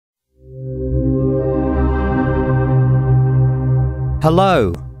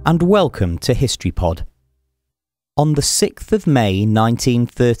Hello and welcome to HistoryPod. On the 6th of May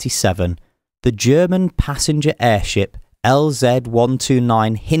 1937, the German passenger airship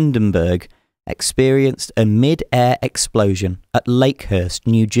LZ-129 Hindenburg experienced a mid-air explosion at Lakehurst,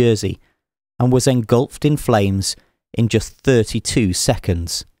 New Jersey, and was engulfed in flames in just 32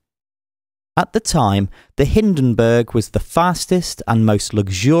 seconds. At the time, the Hindenburg was the fastest and most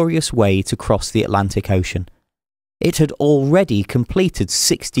luxurious way to cross the Atlantic Ocean. It had already completed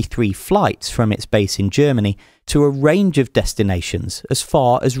 63 flights from its base in Germany to a range of destinations as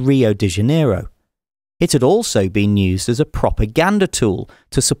far as Rio de Janeiro. It had also been used as a propaganda tool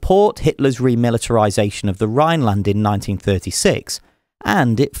to support Hitler's remilitarisation of the Rhineland in 1936,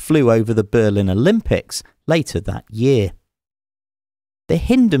 and it flew over the Berlin Olympics later that year. The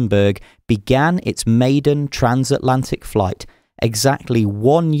Hindenburg began its maiden transatlantic flight exactly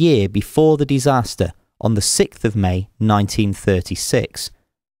 1 year before the disaster on the 6th of May 1936.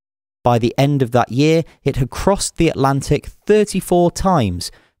 By the end of that year, it had crossed the Atlantic 34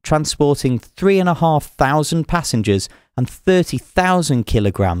 times, transporting 3,500 passengers and 30,000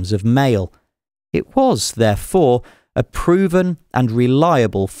 kilograms of mail. It was, therefore, a proven and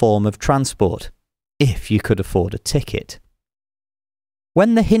reliable form of transport, if you could afford a ticket.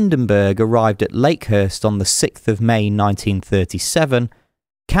 When the Hindenburg arrived at Lakehurst on the 6th of May 1937,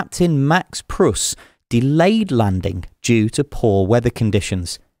 Captain Max Pruss delayed landing due to poor weather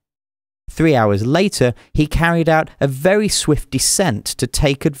conditions. 3 hours later, he carried out a very swift descent to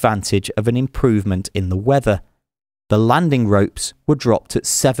take advantage of an improvement in the weather. The landing ropes were dropped at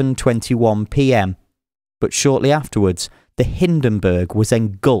 7:21 p.m, but shortly afterwards, the Hindenburg was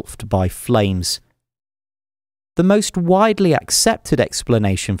engulfed by flames. The most widely accepted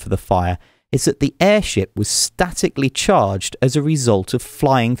explanation for the fire is that the airship was statically charged as a result of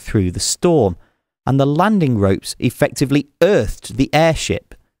flying through the storm, and the landing ropes effectively earthed the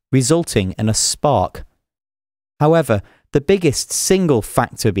airship, resulting in a spark. However, the biggest single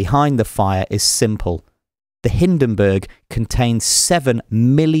factor behind the fire is simple. The Hindenburg contained 7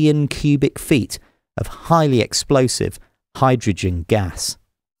 million cubic feet of highly explosive hydrogen gas.